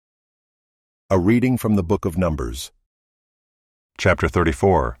A reading from the book of Numbers. Chapter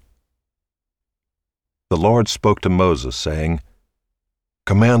 34. The Lord spoke to Moses, saying,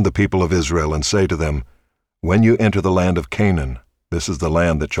 Command the people of Israel and say to them, When you enter the land of Canaan, this is the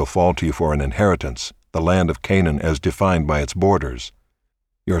land that shall fall to you for an inheritance, the land of Canaan as defined by its borders.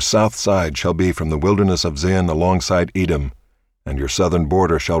 Your south side shall be from the wilderness of Zin alongside Edom, and your southern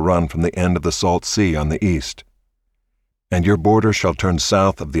border shall run from the end of the Salt Sea on the east. And your border shall turn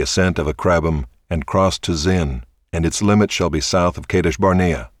south of the ascent of Akrabim, and cross to Zin, and its limit shall be south of Kadesh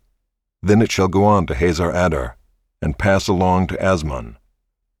Barnea. Then it shall go on to Hazar Adar, and pass along to Asmon.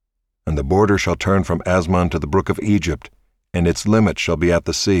 And the border shall turn from Asmon to the brook of Egypt, and its limit shall be at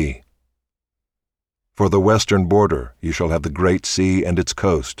the sea. For the western border you shall have the great sea and its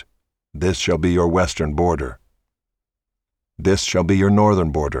coast. This shall be your western border. This shall be your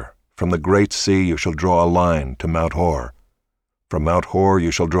northern border. From the great sea you shall draw a line to Mount Hor. From Mount Hor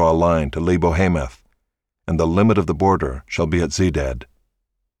you shall draw a line to Lebo-Hamath, and the limit of the border shall be at Zedad.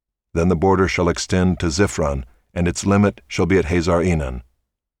 Then the border shall extend to Ziphron, and its limit shall be at Hazar-Enan.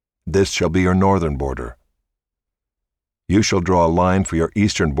 This shall be your northern border. You shall draw a line for your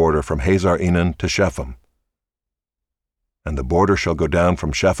eastern border from Hazar-Enan to Shepham. And the border shall go down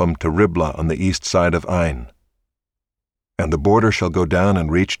from Shepham to Riblah on the east side of Ain. And the border shall go down and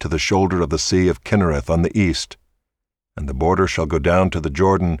reach to the shoulder of the sea of Kinnereth on the east. And the border shall go down to the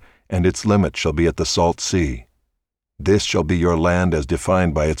Jordan, and its limit shall be at the Salt Sea. This shall be your land as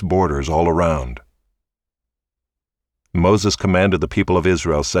defined by its borders all around. Moses commanded the people of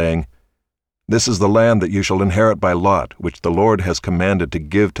Israel, saying, This is the land that you shall inherit by lot, which the Lord has commanded to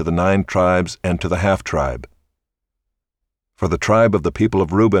give to the 9 tribes and to the half-tribe. For the tribe of the people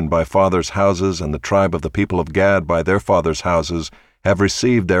of Reuben by fathers' houses and the tribe of the people of Gad by their fathers' houses have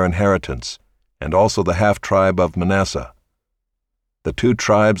received their inheritance, and also the half-tribe of Manasseh. The 2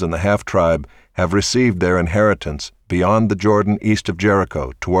 tribes and the half-tribe have received their inheritance beyond the Jordan east of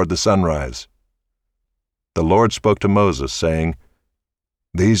Jericho toward the sunrise. The Lord spoke to Moses, saying,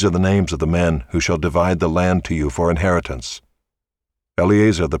 These are the names of the men who shall divide the land to you for inheritance.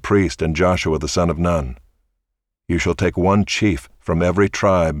 Eleazar the priest and Joshua the son of Nun. You shall take 1 chief from every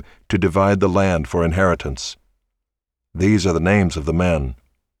tribe to divide the land for inheritance. These are the names of the men.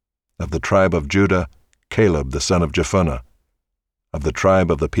 Of the tribe of Judah, Caleb the son of Jephunneh. Of the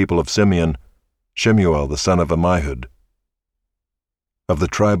tribe of the people of Simeon, Shemuel the son of Ammihud. Of the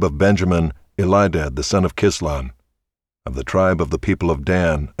tribe of Benjamin, Elidad the son of Kislon. Of the tribe of the people of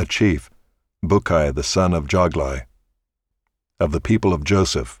Dan, a chief, Bukai the son of Joglai. Of the people of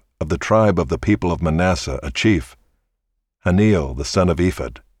Joseph, of the tribe of the people of Manasseh, a chief, Haniel the son of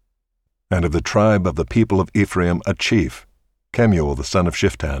Ephod. And of the tribe of the people of Ephraim, a chief, Kemuel the son of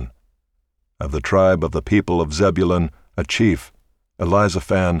Shiftan. Of the tribe of the people of Zebulun, a chief,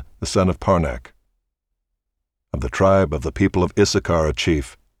 Elizaphan the son of Parnak. Of the tribe of the people of Issachar, a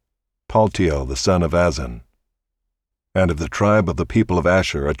chief, Paltiel the son of Azan. And of the tribe of the people of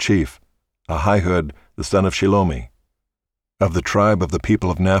Asher, a chief, Ahihud the son of Shilomi. Of the tribe of the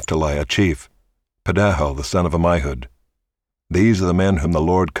people of Naphtali, a chief, Pedahel the son of Ammihud. These are the men whom the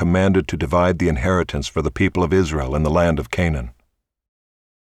Lord commanded to divide the inheritance for the people of Israel in the land of Canaan.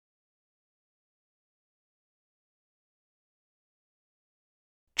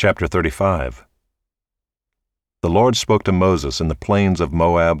 Chapter 35. The Lord spoke to Moses in the plains of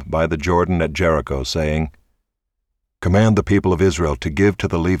Moab by the Jordan at Jericho, saying, Command the people of Israel to give to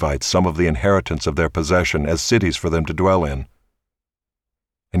the Levites some of the inheritance of their possession as cities for them to dwell in.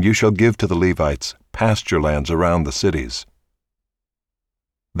 And you shall give to the Levites pasture lands around the cities.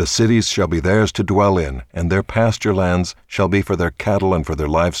 The cities shall be theirs to dwell in, and their pasture lands shall be for their cattle and for their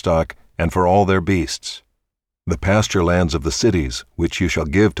livestock and for all their beasts. The pasture lands of the cities, which you shall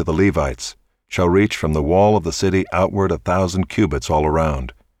give to the Levites, shall reach from the wall of the city outward 1,000 cubits all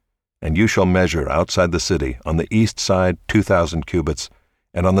around. And you shall measure outside the city on the east side 2,000 cubits,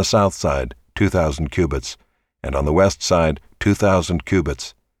 and on the south side 2,000 cubits, and on the west side 2,000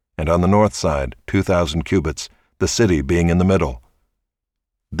 cubits, and on the north side 2,000 cubits, the city being in the middle.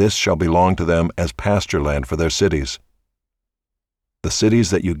 This shall belong to them as pasture land for their cities. The cities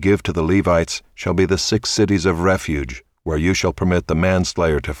that you give to the Levites shall be the 6 cities of refuge, where you shall permit the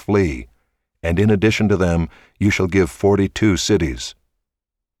manslayer to flee, and in addition to them you shall give 42 cities.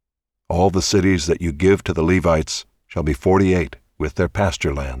 All the cities that you give to the Levites shall be 48 with their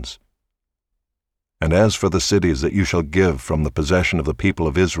pasture lands. And as for the cities that you shall give from the possession of the people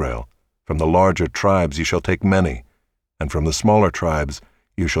of Israel, from the larger tribes you shall take many, and from the smaller tribes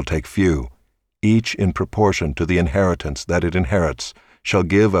you shall take few, each in proportion to the inheritance that it inherits, shall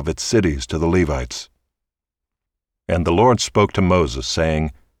give of its cities to the Levites. And the Lord spoke to Moses,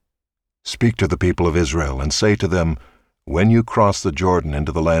 saying, Speak to the people of Israel, and say to them, When you cross the Jordan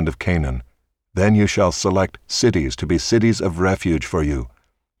into the land of Canaan, then you shall select cities to be cities of refuge for you,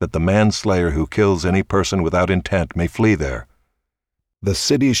 that the manslayer who kills any person without intent may flee there. The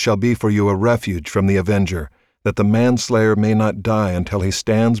cities shall be for you a refuge from the avenger, that the manslayer may not die until he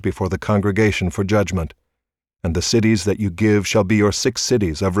stands before the congregation for judgment. And the cities that you give shall be your 6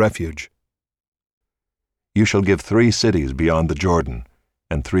 cities of refuge. You shall give 3 cities beyond the Jordan,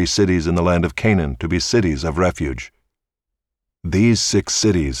 and 3 cities in the land of Canaan to be cities of refuge. These 6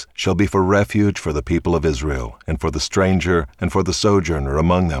 cities shall be for refuge for the people of Israel, and for the stranger and for the sojourner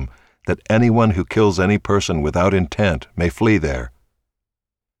among them, that anyone who kills any person without intent may flee there.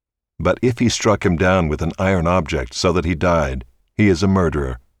 But if he struck him down with an iron object so that he died, he is a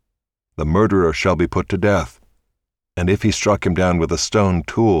murderer. The murderer shall be put to death. And if he struck him down with a stone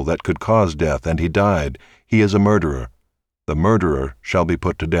tool that could cause death, and he died, he is a murderer. The murderer shall be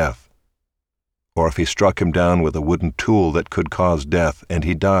put to death. Or if he struck him down with a wooden tool that could cause death, and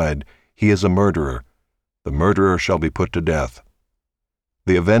he died, he is a murderer. The murderer shall be put to death.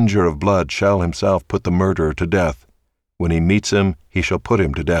 The avenger of blood shall himself put the murderer to death. When he meets him, he shall put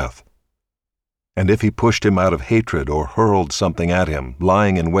him to death. And if he pushed him out of hatred or hurled something at him,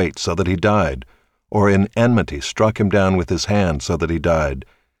 lying in wait so that he died, or in enmity struck him down with his hand so that he died,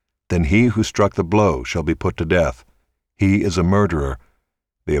 then he who struck the blow shall be put to death. He is a murderer.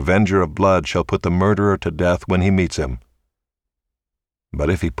 The avenger of blood shall put the murderer to death when he meets him. But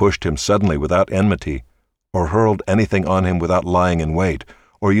if he pushed him suddenly without enmity, or hurled anything on him without lying in wait,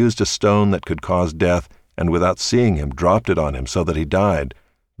 or used a stone that could cause death, and without seeing him dropped it on him so that he died,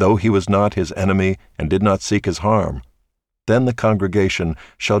 though he was not his enemy and did not seek his harm, then the congregation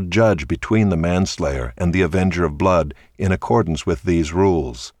shall judge between the manslayer and the avenger of blood in accordance with these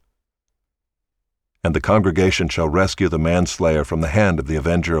rules. And the congregation shall rescue the manslayer from the hand of the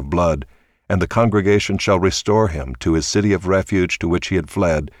avenger of blood, and the congregation shall restore him to his city of refuge to which he had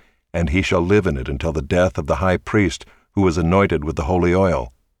fled, and he shall live in it until the death of the high priest who was anointed with the holy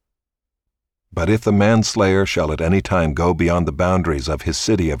oil. But if the manslayer shall at any time go beyond the boundaries of his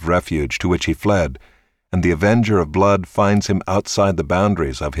city of refuge to which he fled, and the avenger of blood finds him outside the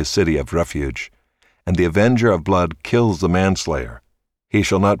boundaries of his city of refuge, and the avenger of blood kills the manslayer, he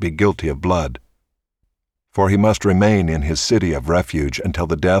shall not be guilty of blood. For he must remain in his city of refuge until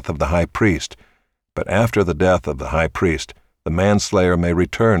the death of the high priest, but after the death of the high priest, the manslayer may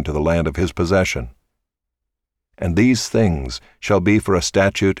return to the land of his possession. And these things shall be for a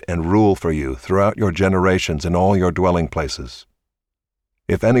statute and rule for you throughout your generations in all your dwelling places.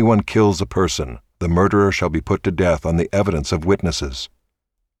 If anyone kills a person, the murderer shall be put to death on the evidence of witnesses.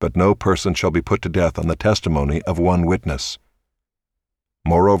 But no person shall be put to death on the testimony of one witness.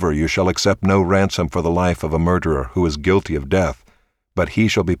 Moreover, you shall accept no ransom for the life of a murderer who is guilty of death, but he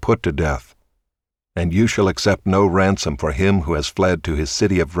shall be put to death. And you shall accept no ransom for him who has fled to his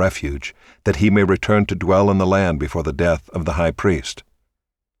city of refuge, that he may return to dwell in the land before the death of the high priest.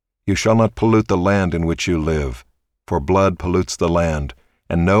 You shall not pollute the land in which you live, for blood pollutes the land,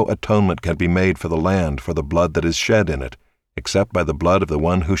 and no atonement can be made for the land for the blood that is shed in it, except by the blood of the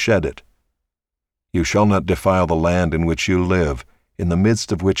one who shed it. You shall not defile the land in which you live, in the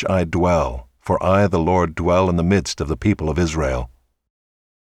midst of which I dwell, for I, the Lord, dwell in the midst of the people of Israel.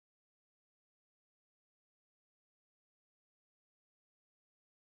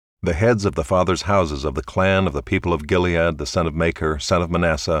 The heads of the fathers' houses of the clan of the people of Gilead, the son of Machir, son of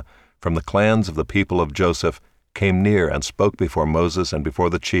Manasseh, from the clans of the people of Joseph, came near and spoke before Moses and before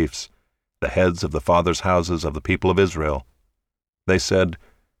the chiefs, the heads of the fathers' houses of the people of Israel. They said,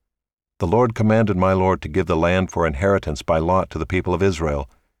 The Lord commanded my Lord to give the land for inheritance by lot to the people of Israel,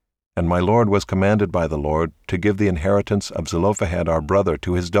 and my Lord was commanded by the Lord to give the inheritance of Zelophehad our brother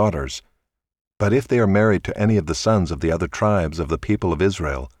to his daughters. But if they are married to any of the sons of the other tribes of the people of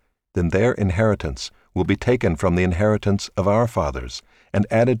Israel, then their inheritance will be taken from the inheritance of our fathers, and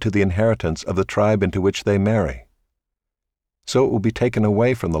added to the inheritance of the tribe into which they marry. So it will be taken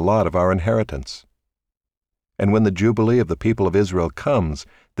away from the lot of our inheritance. And when the Jubilee of the people of Israel comes,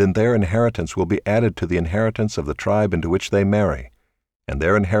 then their inheritance will be added to the inheritance of the tribe into which they marry, and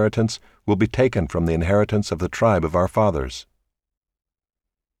their inheritance will be taken from the inheritance of the tribe of our fathers.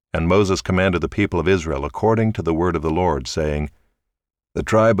 And Moses commanded the people of Israel according to the word of the Lord, saying, The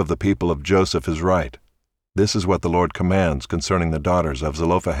tribe of the people of Joseph is right. This is what the Lord commands concerning the daughters of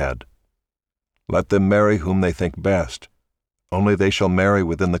Zelophehad. Let them marry whom they think best, only they shall marry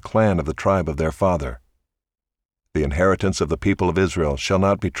within the clan of the tribe of their father. The inheritance of the people of Israel shall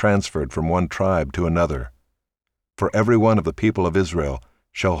not be transferred from one tribe to another. For every one of the people of Israel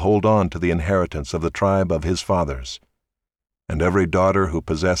shall hold on to the inheritance of the tribe of his fathers. and every daughter who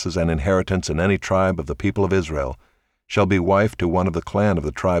possesses an inheritance in any tribe of the people of Israel shall be wife to one of the clan of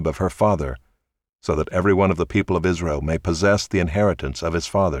the tribe of her father, so that every one of the people of Israel may possess the inheritance of his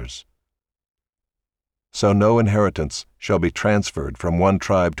fathers. So no inheritance shall be transferred from one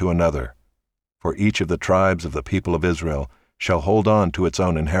tribe to another, for each of the tribes of the people of Israel shall hold on to its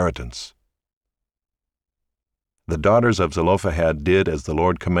own inheritance. The daughters of Zelophehad did as the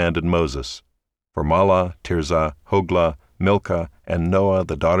Lord commanded Moses, for Mahlah, Tirzah, Hoglah, Milcah, and Noah,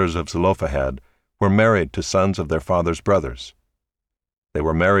 the daughters of Zelophehad, were married to sons of their father's brothers. They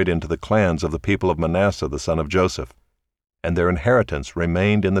were married into the clans of the people of Manasseh the son of Joseph, and their inheritance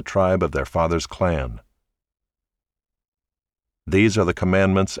remained in the tribe of their father's clan. These are the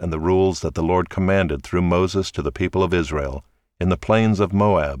commandments and the rules that the Lord commanded through Moses to the people of Israel in the plains of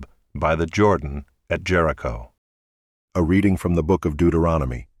Moab, by the Jordan, at Jericho. A reading from the book of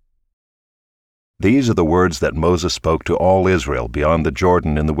Deuteronomy. These are the words that Moses spoke to all Israel beyond the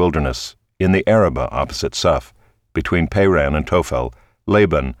Jordan in the wilderness, in the Arabah opposite Suph, between Paran and Tophel,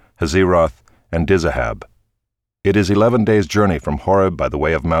 Laban, Hazeroth, and Dizahab. It is 11 days' journey from Horeb by the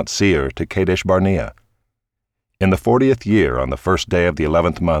way of Mount Seir to Kadesh Barnea. In the 40th year, on the first day of the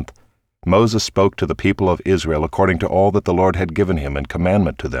 11th month, Moses spoke to the people of Israel according to all that the Lord had given him in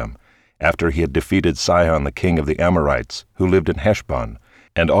commandment to them, after he had defeated Sihon the king of the Amorites, who lived in Heshbon,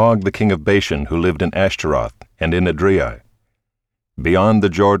 and Og the king of Bashan, who lived in Ashtaroth and in Edrei. Beyond the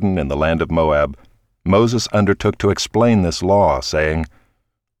Jordan in the land of Moab, Moses undertook to explain this law, saying,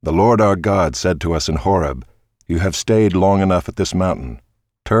 "The Lord our God said to us in Horeb, 'You have stayed long enough at this mountain.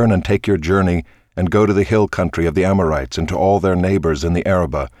 Turn and take your journey, and go to the hill country of the Amorites and to all their neighbors in the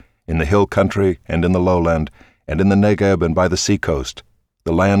Arabah, in the hill country and in the lowland, and in the Negeb and by the seacoast,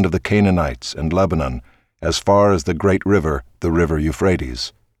 the land of the Canaanites and Lebanon, as far as the great river, the river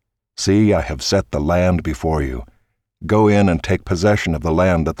Euphrates. See, I have set the land before you. Go in and take possession of the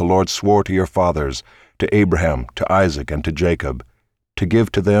land that the Lord swore to your fathers, to Abraham, to Isaac, and to Jacob, to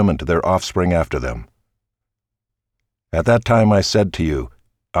give to them and to their offspring after them.' At that time I said to you,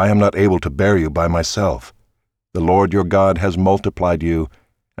 I am not able to bear you by myself. The Lord your God has multiplied you,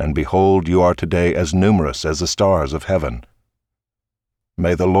 and behold, you are today as numerous as the stars of heaven.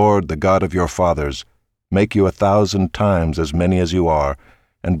 May the Lord, the God of your fathers, make you 1,000 times as many as you are,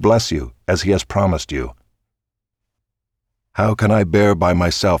 and bless you as he has promised you. How can I bear by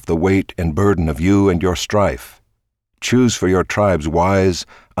myself the weight and burden of you and your strife? Choose for your tribes wise,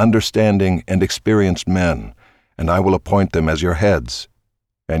 understanding, and experienced men, and I will appoint them as your heads.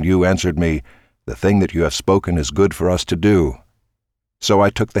 And you answered me, The thing that you have spoken is good for us to do. So I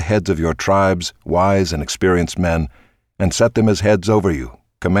took the heads of your tribes, wise and experienced men, and set them as heads over you,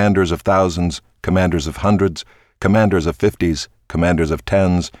 commanders of thousands, commanders of hundreds, commanders of 50s, commanders of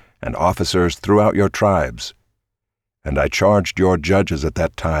 10s, and officers throughout your tribes. And I charged your judges at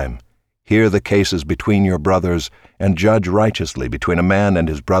that time, hear the cases between your brothers, and judge righteously between a man and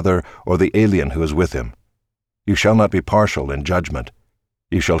his brother or the alien who is with him. You shall not be partial in judgment.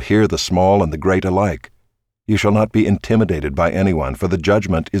 You shall hear the small and the great alike. You shall not be intimidated by anyone, for the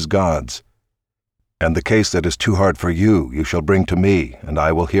judgment is God's. And the case that is too hard for you, you shall bring to me, and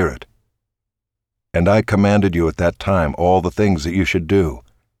I will hear it. And I commanded you at that time all the things that you should do.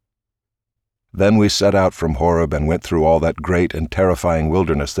 Then we set out from Horeb and went through all that great and terrifying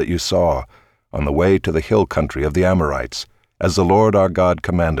wilderness that you saw, on the way to the hill country of the Amorites, as the Lord our God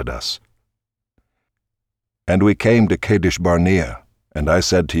commanded us. And we came to Kadesh Barnea, and I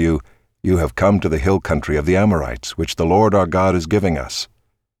said to you, You have come to the hill country of the Amorites, which the Lord our God is giving us.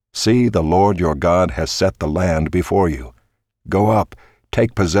 See, the Lord your God has set the land before you. Go up,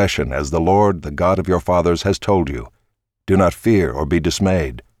 take possession, as the Lord, the God of your fathers, has told you. Do not fear or be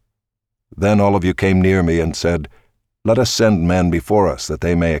dismayed. Then all of you came near me and said, Let us send men before us, that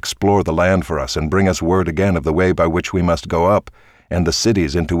they may explore the land for us, and bring us word again of the way by which we must go up, and the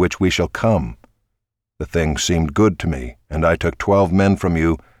cities into which we shall come. The thing seemed good to me, and I took 12 men from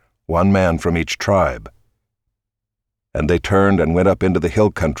you, 1 man from each tribe. And they turned and went up into the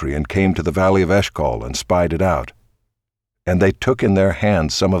hill country, and came to the valley of Eshcol, and spied it out. And they took in their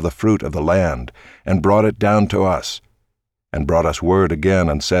hands some of the fruit of the land, and brought it down to us, and brought us word again,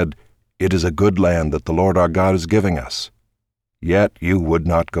 and said, It is a good land that the Lord our God is giving us. Yet you would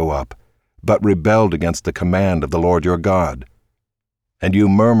not go up, but rebelled against the command of the Lord your God. And you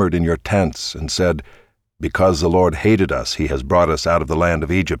murmured in your tents, and said, Because the Lord hated us, he has brought us out of the land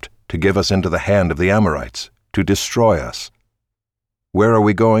of Egypt, to give us into the hand of the Amorites, to destroy us. Where are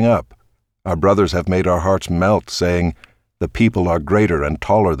we going up? Our brothers have made our hearts melt, saying, The people are greater and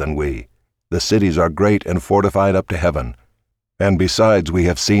taller than we. The cities are great and fortified up to heaven. And besides, we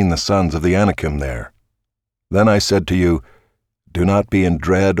have seen the sons of the Anakim there. Then I said to you, Do not be in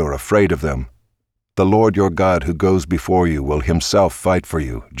dread or afraid of them. The Lord your God who goes before you will himself fight for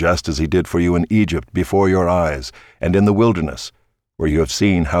you, just as he did for you in Egypt before your eyes, and in the wilderness, where you have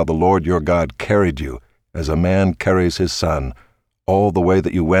seen how the Lord your God carried you, as a man carries his son, all the way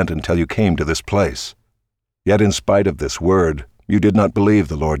that you went until you came to this place. Yet in spite of this word, you did not believe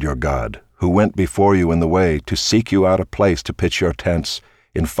the Lord your God, who went before you in the way to seek you out a place to pitch your tents,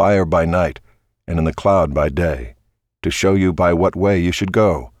 in fire by night, and in the cloud by day, to show you by what way you should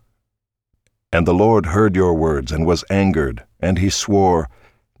go. And the Lord heard your words and was angered, and he swore,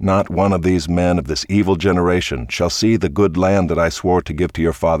 Not one of these men of this evil generation shall see the good land that I swore to give to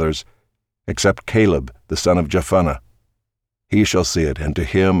your fathers, except Caleb the son of Jephunneh. He shall see it, and to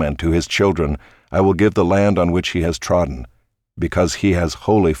him and to his children I will give the land on which he has trodden, because he has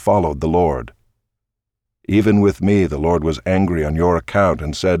wholly followed the Lord. Even with me the Lord was angry on your account,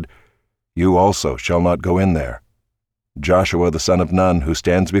 and said, You also shall not go in there. Joshua the son of Nun, who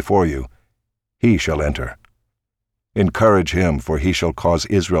stands before you, he shall enter. Encourage him, for he shall cause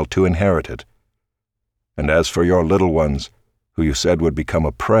Israel to inherit it. And as for your little ones, who you said would become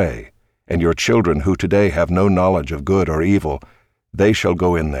a prey, and your children who today have no knowledge of good or evil, they shall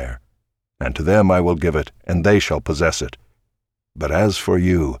go in there, and to them I will give it, and they shall possess it. But as for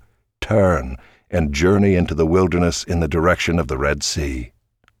you, turn and journey into the wilderness in the direction of the Red Sea.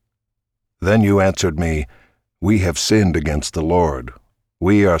 Then you answered me, We have sinned against the Lord.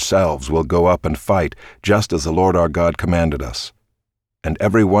 We ourselves will go up and fight, just as the Lord our God commanded us. And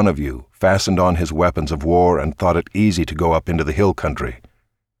every one of you fastened on his weapons of war and thought it easy to go up into the hill country.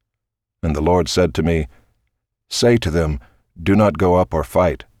 And the Lord said to me, Say to them, Do not go up or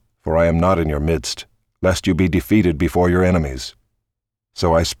fight, for I am not in your midst, lest you be defeated before your enemies.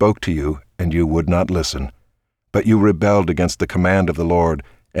 So I spoke to you, and you would not listen. But you rebelled against the command of the Lord,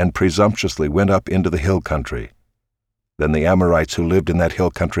 and presumptuously went up into the hill country. Then the Amorites who lived in that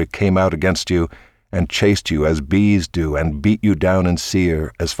hill country came out against you, and chased you as bees do, and beat you down in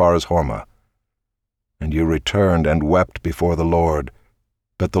Seir as far as Hormah. And you returned and wept before the Lord.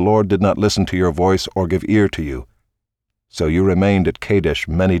 But the Lord did not listen to your voice or give ear to you. So you remained at Kadesh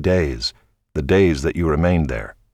many days, the days that you remained there.